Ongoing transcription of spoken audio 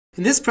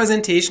In this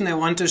presentation, I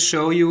want to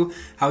show you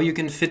how you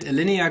can fit a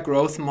linear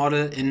growth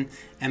model in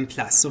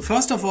Mplus. So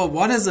first of all,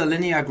 what is a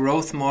linear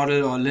growth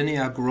model or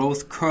linear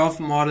growth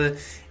curve model,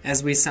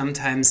 as we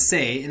sometimes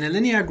say? In a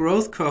linear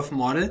growth curve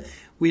model,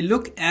 we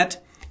look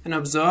at an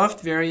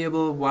observed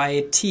variable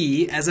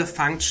yt as a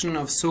function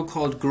of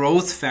so-called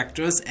growth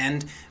factors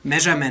and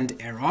measurement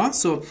error.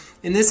 So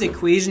in this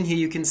equation here,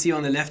 you can see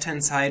on the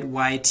left-hand side,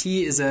 yt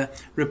is a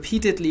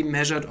repeatedly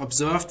measured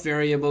observed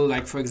variable,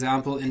 like for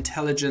example,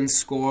 intelligence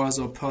scores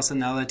or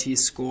personality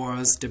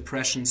scores,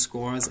 depression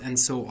scores, and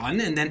so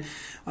on. And then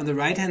on the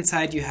right-hand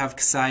side, you have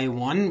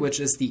xi1, which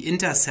is the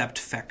intercept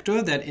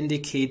factor that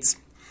indicates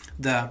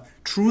the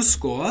true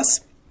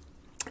scores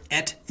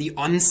at the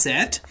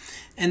onset.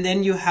 And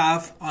then you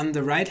have on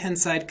the right hand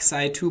side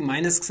xi2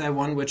 minus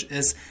xi1, which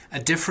is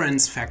a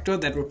difference factor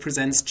that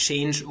represents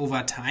change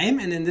over time.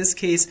 And in this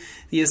case,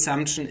 the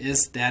assumption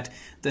is that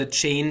the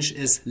change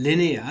is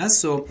linear.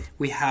 So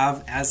we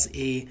have as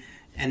an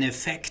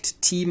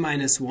effect t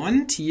minus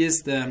 1, t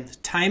is the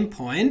time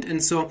point,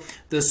 and so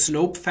the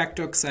slope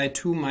factor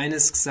xi2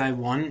 minus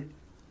xi1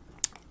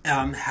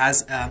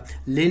 has a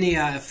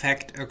linear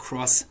effect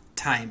across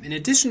time. In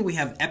addition, we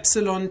have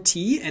epsilon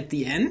t at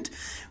the end,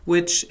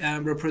 which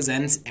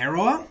represents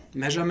error,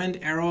 measurement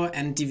error,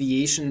 and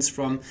deviations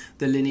from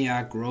the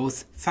linear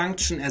growth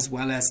function, as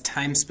well as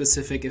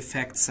time-specific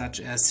effects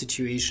such as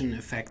situation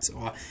effects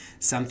or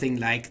something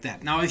like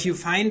that. Now, if you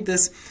find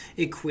this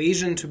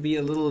equation to be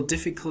a little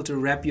difficult to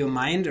wrap your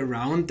mind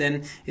around,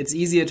 then it's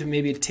easier to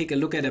maybe take a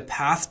look at a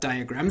path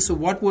diagram. So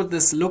what would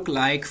this look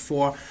like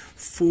for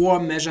 4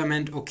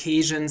 measurement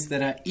occasions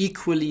that are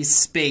equally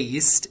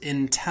spaced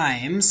in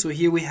time? So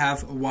here we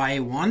have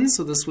y1,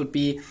 so this would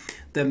be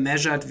the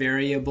measured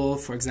variable,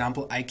 for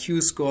example,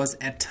 IQ scores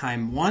at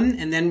time 1,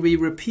 and then we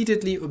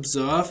repeatedly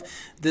observe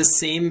the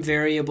same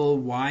variable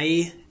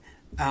y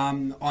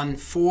on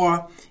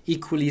 4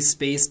 equally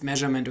spaced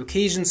measurement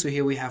occasions. So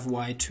here we have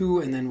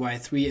y2 and then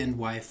y3 and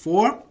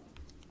y4.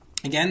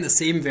 Again, the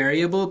same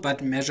variable,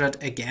 but measured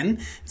again.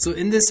 So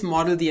in this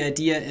model, the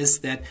idea is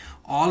that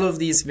all of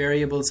these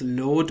variables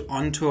load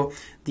onto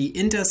the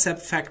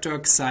intercept factor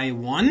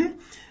xi1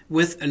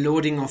 with a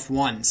loading of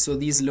 1. So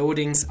these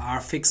loadings are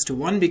fixed to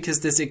 1 because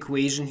this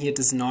equation here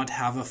does not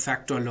have a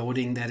factor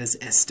loading that is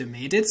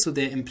estimated. So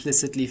they're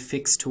implicitly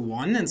fixed to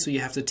 1. And so you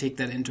have to take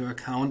that into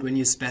account when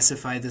you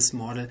specify this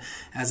model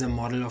as a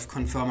model of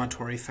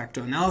confirmatory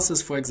factor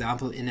analysis, for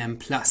example, in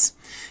Mplus.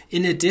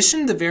 In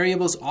addition, the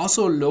variables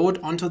also load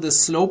onto the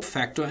slope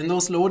factor, and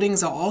those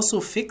loadings are also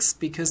fixed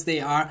because they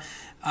are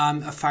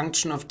a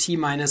function of t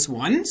minus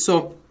 1.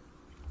 So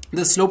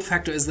the slope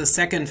factor is the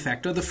second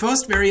factor. The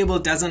first variable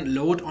doesn't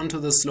load onto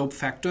the slope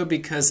factor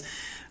because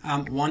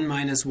 1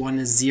 minus 1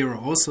 is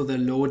 0. So the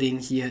loading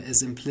here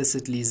is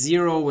implicitly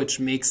 0, which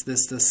makes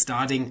this the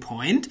starting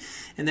point.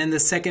 And then the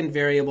second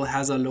variable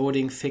has a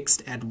loading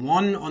fixed at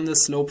 1 on the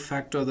slope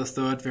factor. The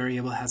third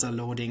variable has a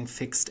loading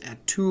fixed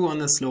at 2 on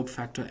the slope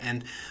factor.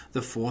 And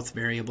the fourth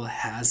variable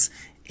has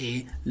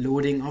a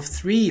loading of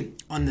 3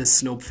 on the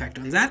slope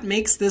factor. And that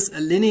makes this a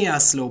linear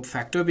slope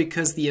factor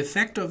because the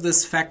effect of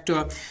this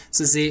factor,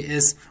 so say,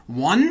 is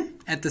 1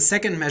 at the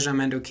second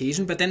measurement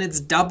occasion, but then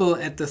it's double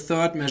at the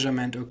third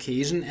measurement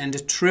occasion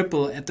and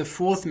triple at the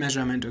fourth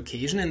measurement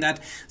occasion. And that,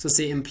 so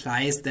say,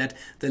 implies that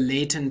the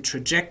latent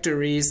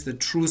trajectories, the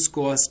true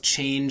scores,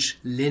 change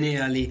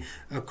linearly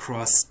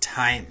across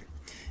time.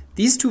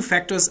 These two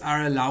factors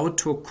are allowed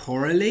to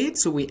correlate,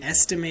 so we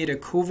estimate a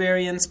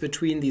covariance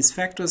between these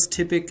factors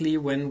typically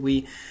when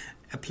we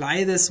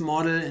apply this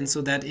model, and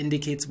so that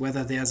indicates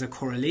whether there's a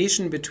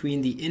correlation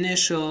between the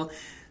initial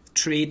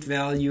trait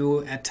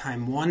value at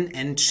time 1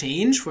 and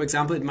change. For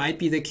example, it might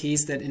be the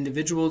case that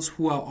individuals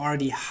who are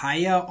already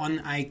higher on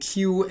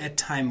IQ at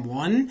time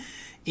 1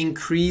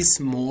 increase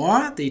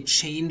more, they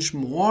change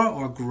more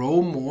or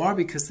grow more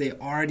because they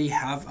already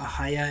have a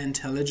higher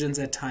intelligence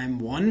at time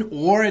 1,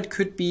 or it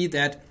could be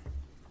that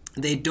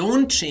they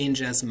don't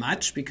change as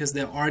much because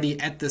they're already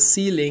at the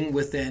ceiling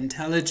with their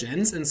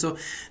intelligence. And so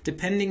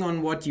depending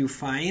on what you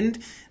find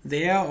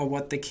there or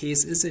what the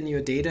case is in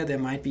your data, there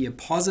might be a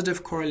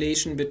positive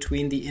correlation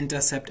between the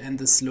intercept and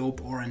the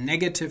slope, or a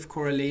negative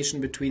correlation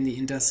between the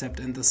intercept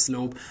and the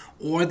slope,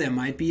 or there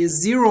might be a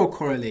 0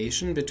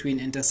 correlation between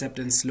intercept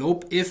and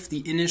slope if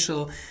the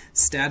initial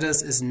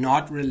status is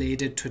not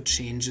related to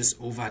changes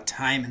over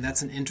time. And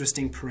that's an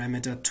interesting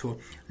parameter to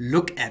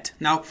look at.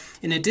 Now,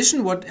 in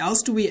addition, what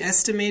else do we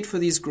estimate for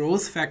these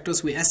growth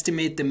factors? We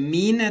estimate the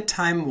mean at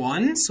time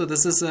 1. So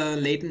this is a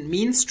latent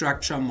mean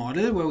structure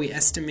model where we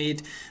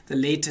estimate the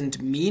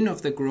latent mean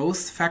of the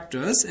growth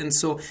factors. And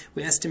so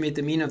we estimate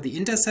the mean of the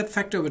intercept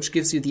factor, which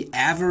gives you the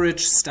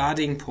average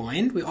starting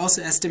point. We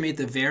also estimate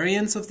the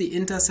variance of the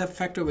intercept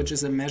factor, which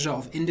is a measure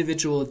of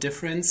individual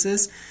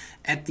differences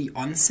at the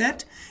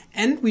onset.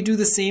 And we do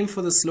the same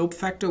for the slope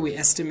factor. We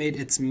estimate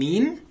its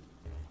mean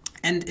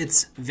and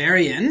its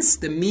variance.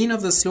 The mean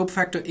of the slope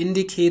factor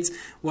indicates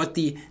what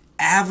the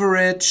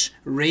average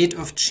rate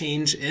of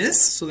change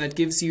is. So that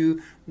gives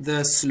you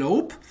the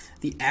slope.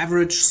 the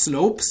average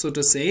slope, so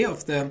to say,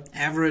 of the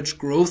average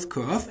growth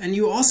curve. And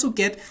you also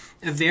get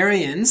a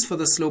variance for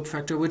the slope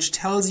factor, which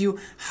tells you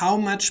how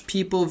much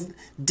people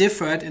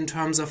differed in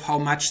terms of how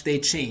much they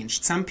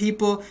changed. Some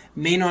people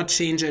may not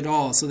change at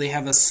all, so they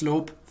have a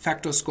slope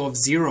factor score of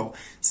 0.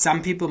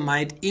 Some people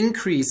might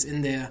increase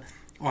in their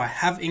or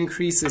have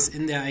increases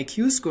in their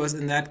IQ scores.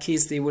 In that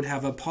case, they would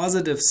have a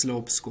positive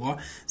slope score.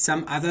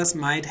 Some others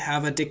might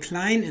have a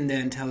decline in their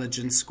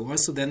intelligence score,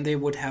 so then they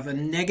would have a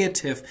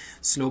negative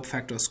slope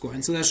factor score.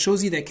 And so that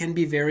shows you there can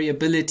be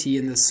variability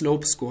in the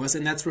slope scores,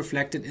 and that's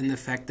reflected in the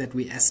fact that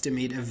we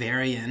estimate a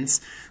variance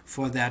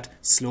for that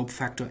slope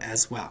factor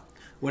as well.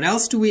 What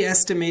else do we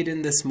estimate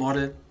in this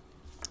model?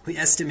 We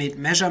estimate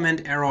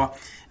measurement error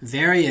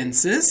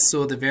variances,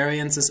 so the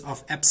variances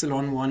of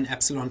epsilon 1,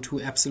 epsilon 2,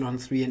 epsilon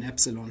 3, and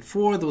epsilon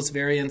 4. Those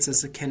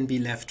variances can be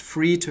left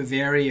free to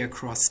vary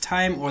across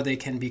time, or they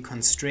can be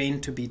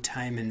constrained to be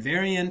time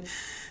invariant,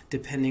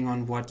 depending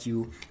on what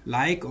you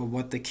like or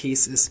what the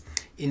case is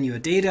in your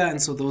data. And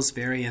so those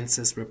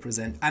variances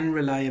represent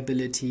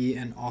unreliability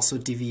and also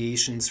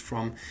deviations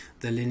from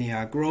the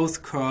linear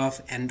growth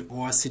curve and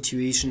or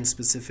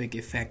situation-specific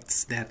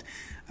effects that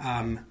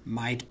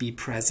might be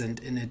present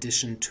in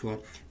addition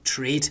to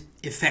trait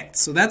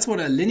effects. So that's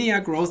what a linear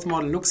growth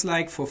model looks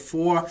like for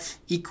 4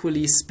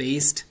 equally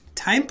spaced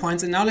time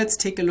points. And now let's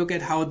take a look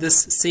at how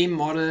this same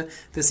model,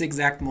 this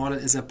exact model,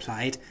 is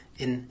applied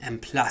in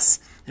Mplus.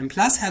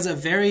 Mplus has a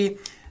very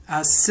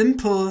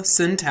simple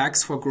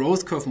syntax for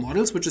growth curve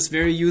models, which is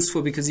very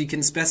useful because you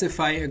can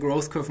specify a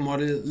growth curve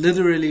model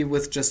literally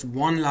with just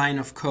one line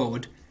of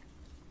code.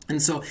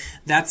 And so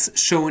that's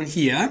shown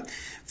here.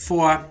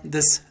 For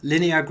this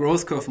linear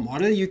growth curve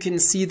model, you can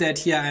see that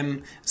here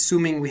I'm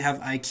assuming we have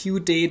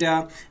IQ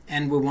data,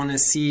 and we want to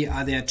see,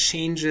 are there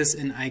changes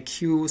in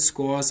IQ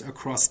scores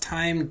across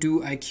time?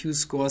 Do IQ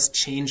scores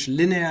change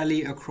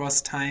linearly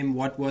across time?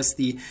 What was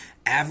the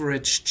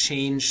average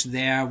change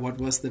there? What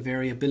was the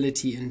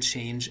variability in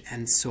change?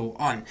 And so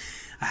on.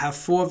 I have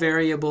 4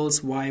 variables,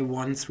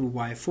 y1 through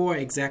y4,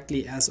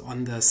 exactly as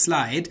on the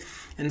slide.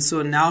 And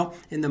so now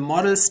in the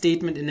model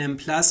statement in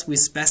Mplus, we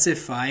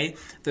specify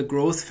the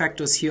growth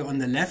factors here on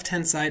the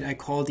left-hand side. I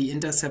call the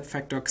intercept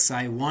factor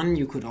xi1.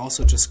 You could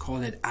also just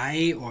call it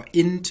I or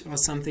int or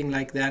something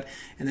like that.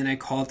 And then I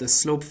call the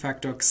slope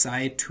factor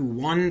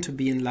xi21 to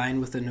be in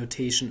line with the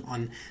notation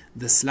on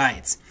the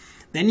slides.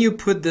 Then you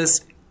put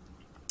this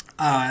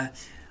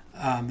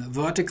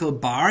vertical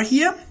bar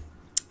here,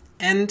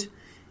 and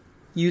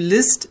you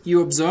list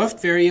your observed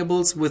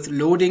variables with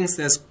loadings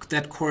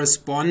that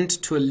correspond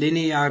to a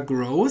linear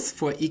growth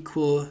for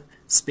equal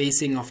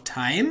spacing of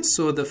time.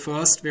 So the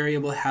first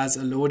variable has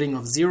a loading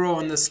of 0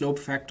 on the slope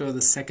factor,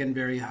 the second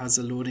variable has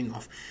a loading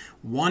of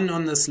 1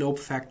 on the slope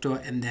factor,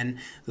 and then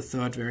the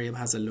third variable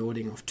has a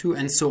loading of 2,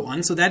 and so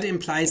on. So that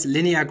implies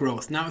linear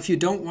growth. Now, if you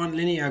don't want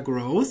linear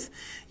growth,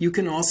 you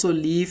can also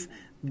leave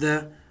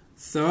the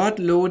third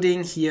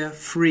loading here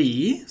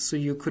free. So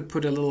you could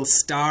put a little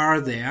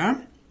star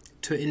there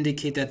to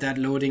indicate that that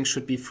loading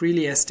should be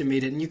freely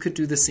estimated. And you could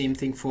do the same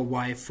thing for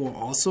y4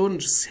 also, and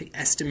just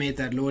estimate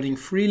that loading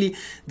freely.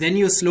 Then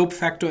your slope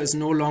factor is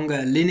no longer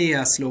a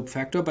linear slope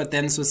factor, but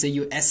then, so say,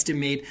 you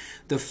estimate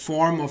the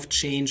form of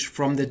change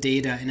from the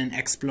data in an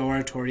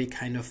exploratory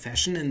kind of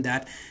fashion, and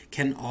that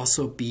can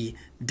also be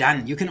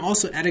done. You can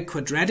also add a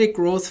quadratic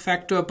growth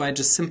factor by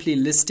just simply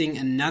listing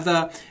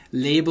another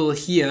label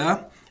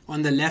here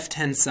on the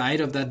left-hand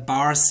side of that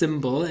bar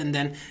symbol, and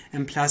then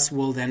Mplus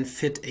will then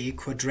fit a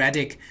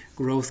quadratic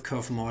growth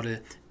curve model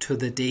to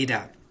the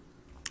data.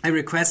 I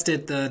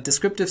requested the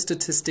descriptive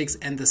statistics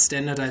and the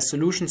standardized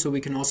solution, so we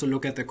can also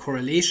look at the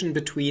correlation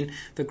between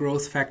the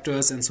growth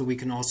factors, and so we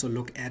can also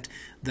look at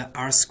the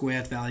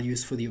R-squared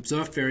values for the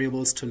observed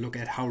variables to look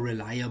at how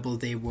reliable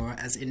they were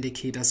as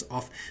indicators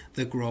of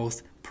the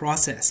growth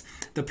process.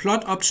 The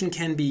plot option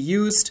can be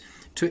used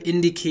to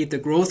indicate the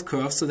growth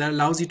curve, so that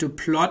allows you to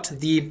plot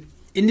the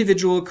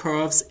individual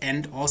curves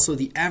and also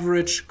the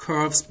average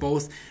curves,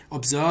 both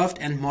observed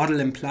and model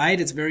implied.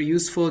 It's very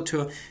useful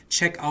to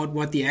check out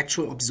what the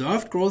actual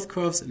observed growth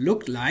curves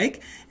looked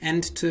like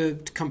and to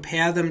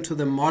compare them to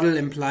the model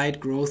implied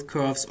growth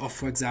curves of,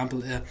 for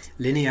example, a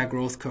linear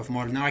growth curve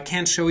model. Now, I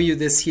can't show you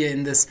this here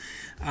in this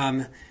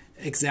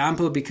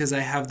example because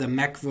I have the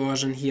Mac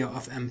version here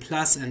of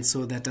Mplus, and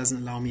so that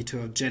doesn't allow me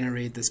to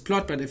generate this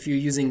plot. But if you're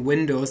using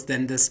Windows,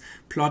 then this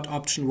plot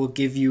option will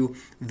give you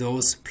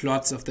those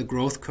plots of the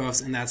growth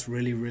curves, and that's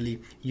really,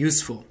 really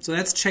useful. So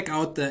let's check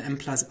out the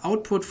Mplus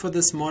output for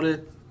this model.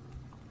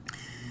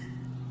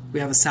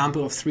 We have a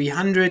sample of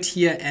 300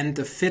 here, and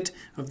the fit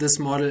of this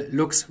model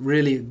looks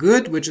really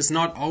good, which is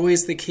not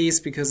always the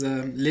case because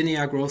a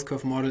linear growth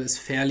curve model is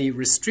fairly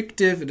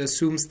restrictive. It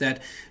assumes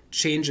that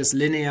change is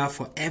linear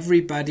for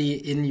everybody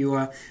in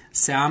your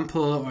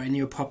sample or in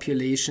your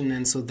population,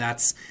 and so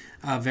that's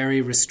a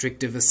very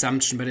restrictive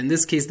assumption. But in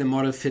this case, the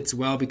model fits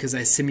well because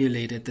I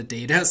simulated the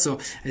data. So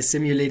I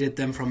simulated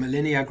them from a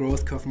linear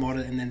growth curve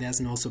model, and then there's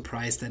no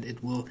surprise that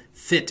it will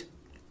fit.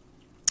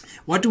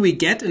 What do we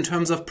get in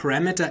terms of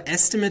parameter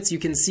estimates? You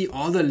can see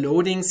all the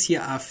loadings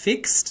here are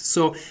fixed.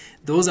 So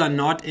those are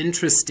not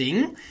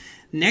interesting.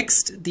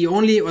 Next, the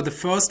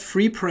first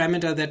free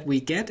parameter that we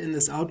get in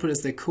this output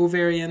is the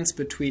covariance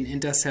between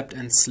intercept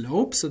and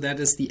slope. So that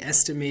is the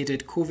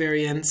estimated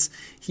covariance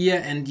here,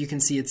 and you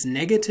can see it's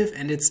negative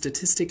and it's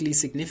statistically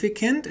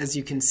significant, as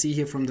you can see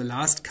here from the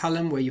last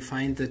column where you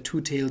find the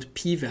two-tailed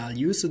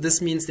p-value. So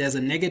this means there's a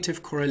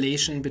negative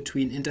correlation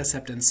between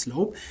intercept and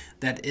slope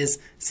that is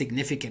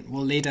significant.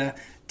 We'll later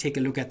take a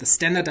look at the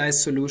standardized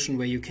solution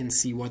where you can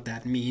see what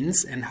that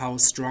means and how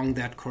strong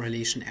that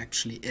correlation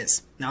actually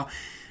is. Now,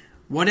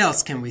 what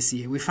else can we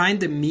see? We find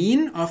the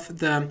mean of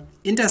the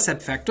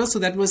intercept factor. So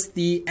that was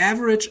the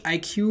average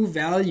IQ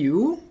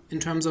value in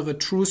terms of a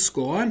true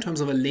score, in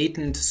terms of a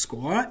latent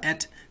score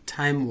at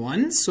time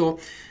 1. So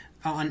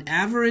on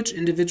average,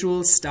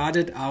 individuals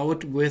started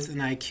out with an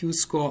IQ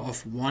score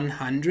of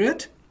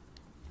 100.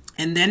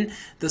 And then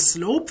the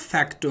slope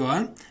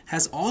factor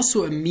has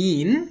also a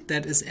mean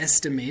that is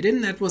estimated,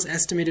 and that was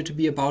estimated to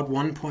be about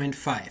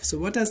 1.5. So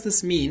what does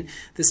this mean?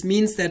 This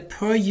means that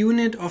per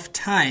unit of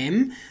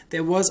time,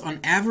 there was on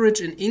average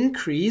an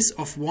increase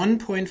of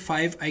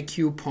 1.5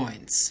 IQ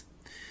points.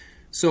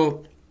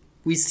 So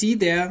we see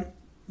there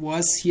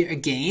was here a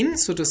gain,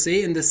 so to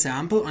say, in the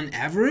sample on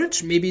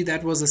average. Maybe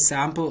that was a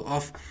sample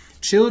of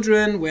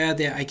children where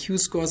their IQ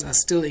scores are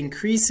still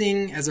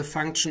increasing as a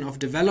function of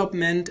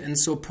development, and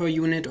so per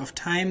unit of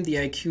time the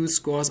IQ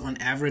scores on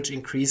average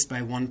increased by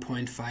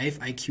 1.5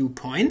 IQ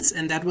points,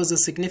 and that was a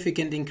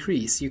significant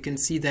increase. You can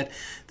see that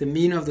the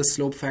mean of the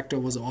slope factor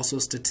was also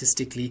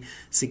statistically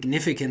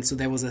significant, so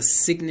there was a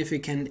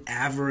significant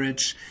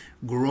average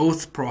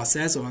growth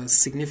process or a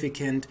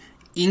significant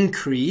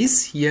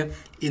increase here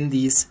in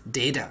these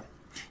data.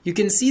 You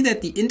can see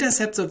that the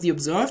intercepts of the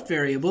observed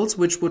variables,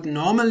 which would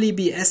normally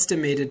be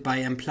estimated by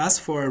Mplus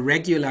for a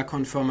regular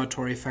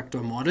confirmatory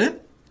factor model,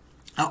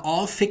 are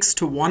all fixed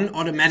to 1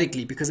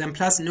 automatically, because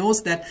Mplus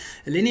knows that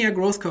a linear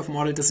growth curve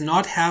model does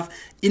not have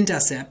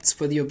intercepts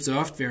for the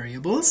observed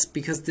variables,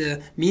 because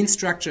the mean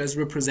structure is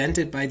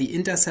represented by the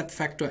intercept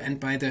factor and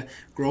by the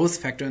growth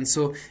factor, and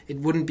so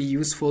it wouldn't be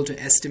useful to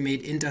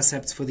estimate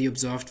intercepts for the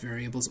observed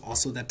variables.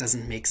 Also, that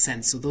doesn't make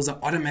sense. So those are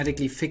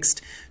automatically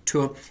fixed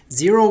to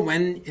 0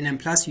 when in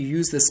Mplus you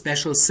use the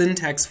special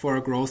syntax for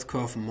a growth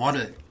curve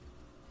model.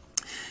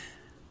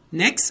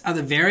 Next are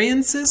the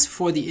variances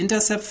for the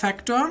intercept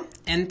factor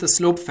and the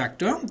slope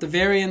factor. The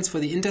variance for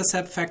the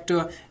intercept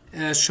factor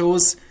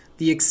shows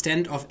the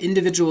extent of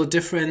individual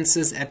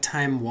differences at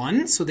time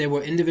 1. So there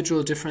were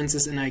individual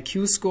differences in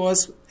IQ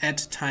scores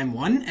at time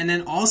 1. And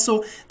then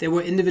also there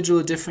were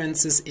individual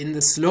differences in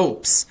the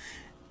slopes,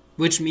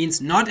 which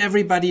means not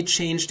everybody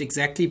changed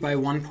exactly by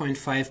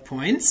 1.5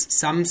 points.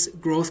 Some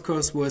growth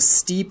curves were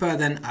steeper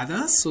than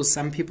others, so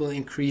some people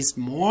increased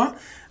more,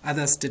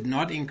 others did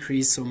not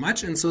increase so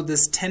much, and so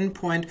this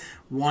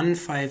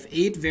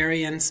 10.158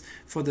 variance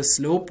for the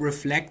slope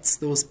reflects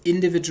those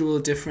individual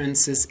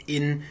differences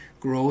in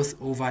growth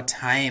over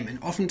time.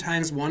 And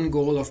oftentimes one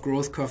goal of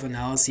growth curve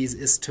analyses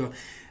is to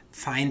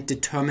find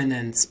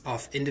determinants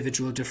of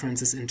individual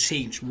differences in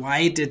change.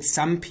 Why did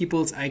some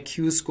people's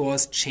IQ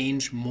scores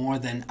change more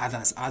than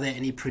others? Are there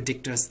any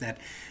predictors that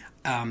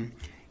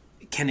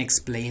can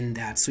explain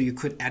that? So you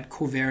could add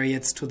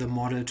covariates to the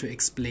model to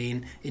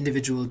explain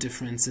individual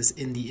differences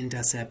in the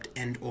intercept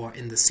and or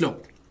in the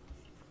slope.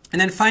 And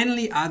then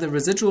finally are the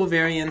residual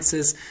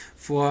variances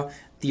for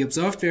the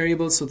observed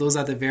variables. So those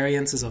are the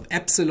variances of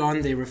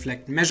epsilon. They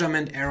reflect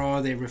measurement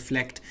error, they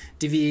reflect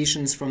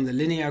deviations from the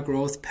linear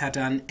growth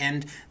pattern,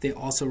 and they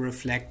also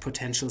reflect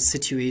potential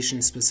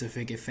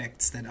situation-specific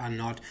effects that are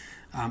not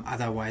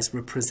otherwise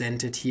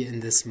represented here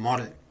in this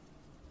model.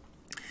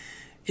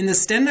 In the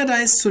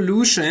standardized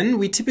solution,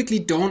 we typically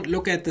don't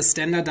look at the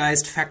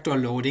standardized factor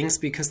loadings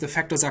because the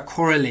factors are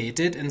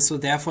correlated, and so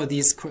therefore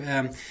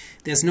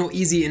there's no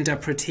easy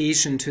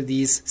interpretation to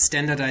these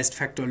standardized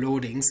factor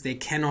loadings. They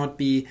cannot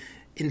be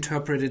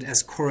interpreted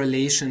as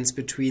correlations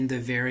between the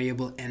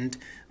variable and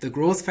the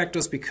growth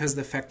factors because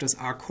the factors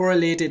are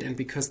correlated and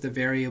because the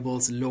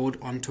variables load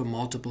onto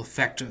multiple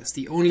factors.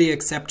 The only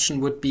exception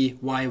would be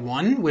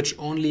y1, which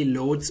only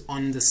loads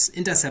on this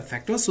intercept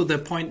factor. So the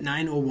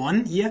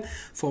 0.901 here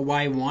for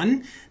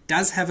y1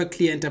 does have a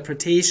clear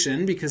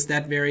interpretation because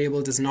that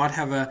variable does not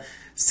have a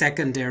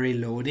secondary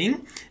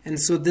loading. And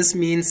so this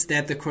means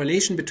that the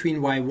correlation between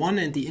y1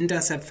 and the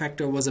intercept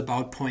factor was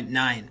about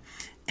 0.9.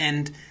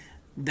 And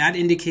that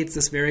indicates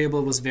this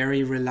variable was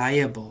very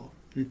reliable.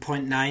 And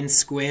 0.9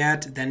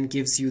 squared then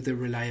gives you the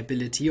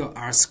reliability, or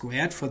r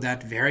squared, for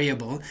that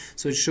variable.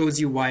 So it shows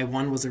you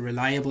y1 was a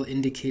reliable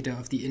indicator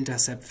of the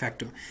intercept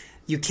factor.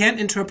 You can't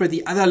interpret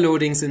the other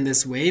loadings in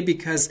this way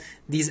because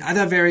these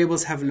other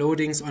variables have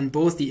loadings on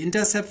both the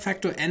intercept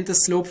factor and the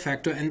slope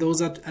factor, and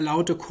those are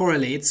allowed to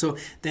correlate. So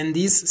then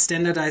these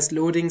standardized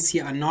loadings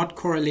here are not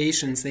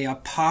correlations. They are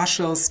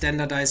partial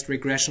standardized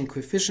regression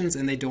coefficients,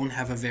 and they don't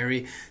have a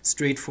very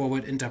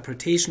straightforward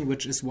interpretation,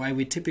 which is why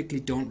we typically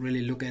don't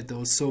really look at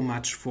those so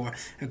much for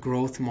a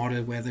growth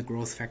model where the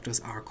growth factors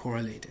are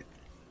correlated.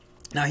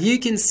 Now here you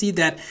can see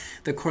that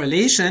the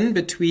correlation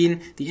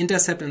between the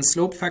intercept and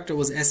slope factor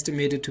was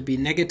estimated to be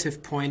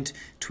negative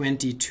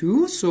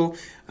 0.22. So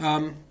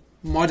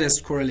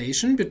modest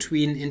correlation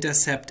between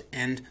intercept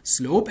and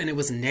slope, and it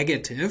was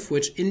negative,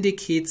 which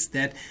indicates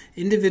that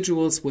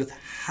individuals with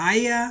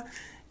higher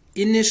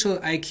initial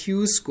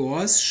IQ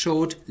scores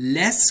showed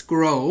less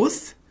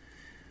growth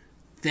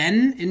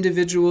than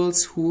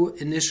individuals who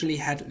initially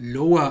had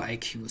lower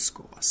IQ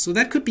scores. So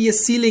that could be a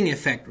ceiling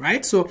effect,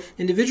 right? So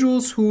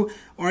individuals who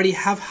already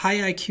have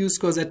high IQ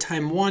scores at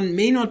time 1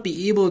 may not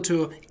be able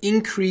to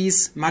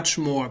increase much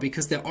more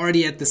because they're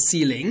already at the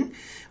ceiling,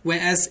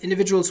 whereas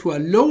individuals who are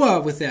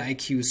lower with their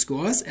IQ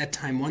scores at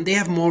time 1, they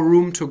have more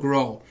room to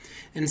grow.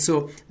 And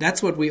so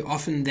that's what we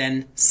often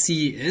then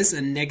see is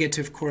a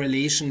negative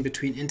correlation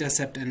between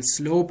intercept and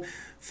slope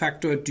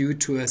factor due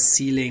to a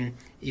ceiling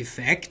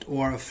effect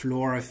or a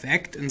floor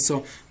effect. And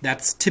so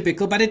that's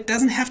typical, but it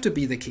doesn't have to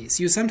be the case.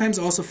 You sometimes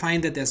also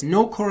find that there's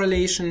no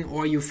correlation,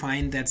 or you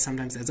find that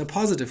sometimes there's a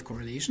positive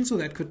correlation. So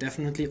that could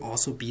definitely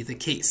also be the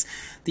case.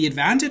 The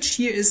advantage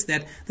here is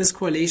that this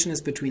correlation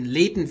is between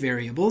latent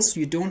variables.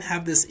 You don't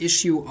have this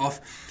issue of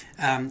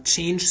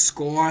change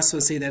score, so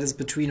say that is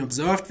between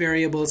observed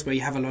variables where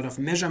you have a lot of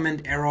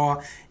measurement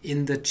error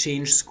in the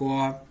change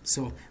score.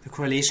 So the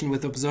correlation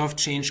with observed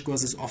change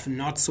scores is often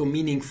not so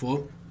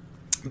meaningful.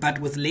 But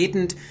with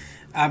latent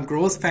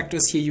growth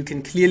factors here, you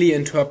can clearly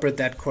interpret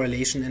that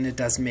correlation, and it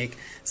does make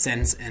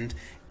sense and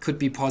could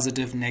be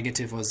positive,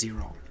 negative, or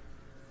zero.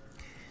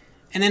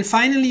 And then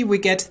finally, we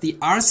get the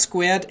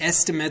R-squared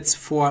estimates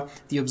for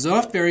the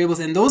observed variables,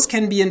 and those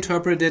can be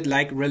interpreted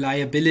like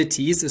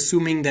reliabilities,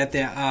 assuming that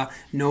there are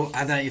no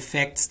other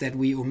effects that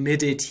we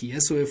omitted here.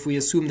 So if we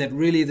assume that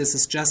really this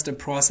is just a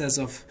process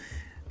of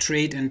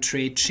trait and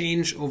trait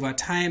change over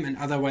time and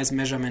otherwise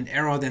measurement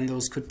error, then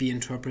those could be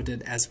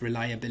interpreted as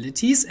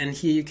reliabilities. And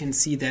here you can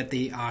see that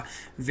they are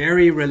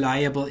very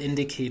reliable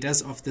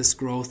indicators of this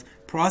growth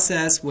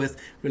process, with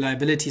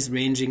reliabilities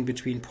ranging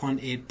between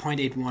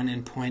 0.81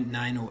 and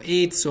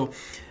 0.908. So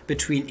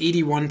between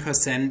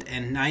 81%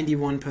 and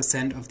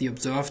 91% of the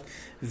observed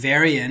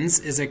variance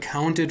is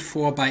accounted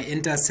for by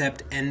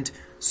intercept and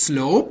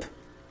slope,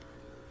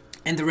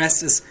 and the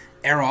rest is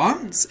error,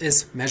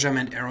 is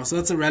measurement error. So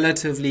it's a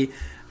relatively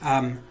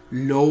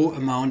low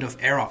amount of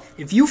error.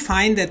 If you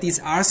find that these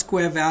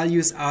R-square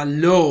values are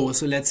low,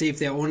 so let's say if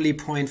they're only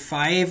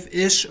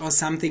 0.5-ish or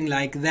something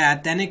like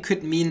that, then it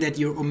could mean that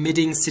you're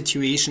omitting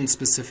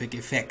situation-specific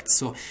effects.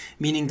 So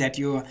meaning that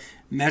your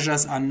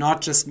measures are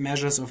not just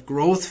measures of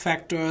growth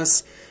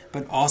factors,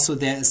 but also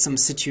there is some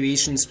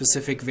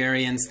situation-specific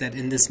variance that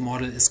in this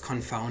model is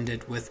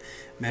confounded with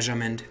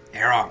measurement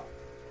error.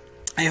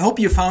 I hope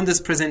you found this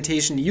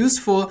presentation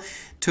useful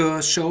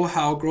to show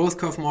how growth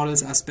curve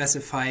models are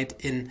specified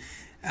in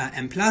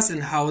Mplus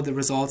and how the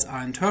results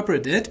are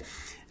interpreted.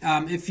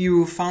 If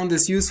you found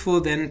this useful,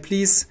 then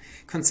please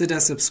consider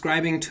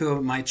subscribing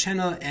to my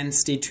channel and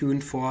stay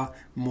tuned for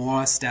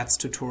more stats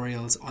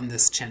tutorials on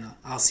this channel.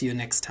 I'll see you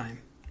next time.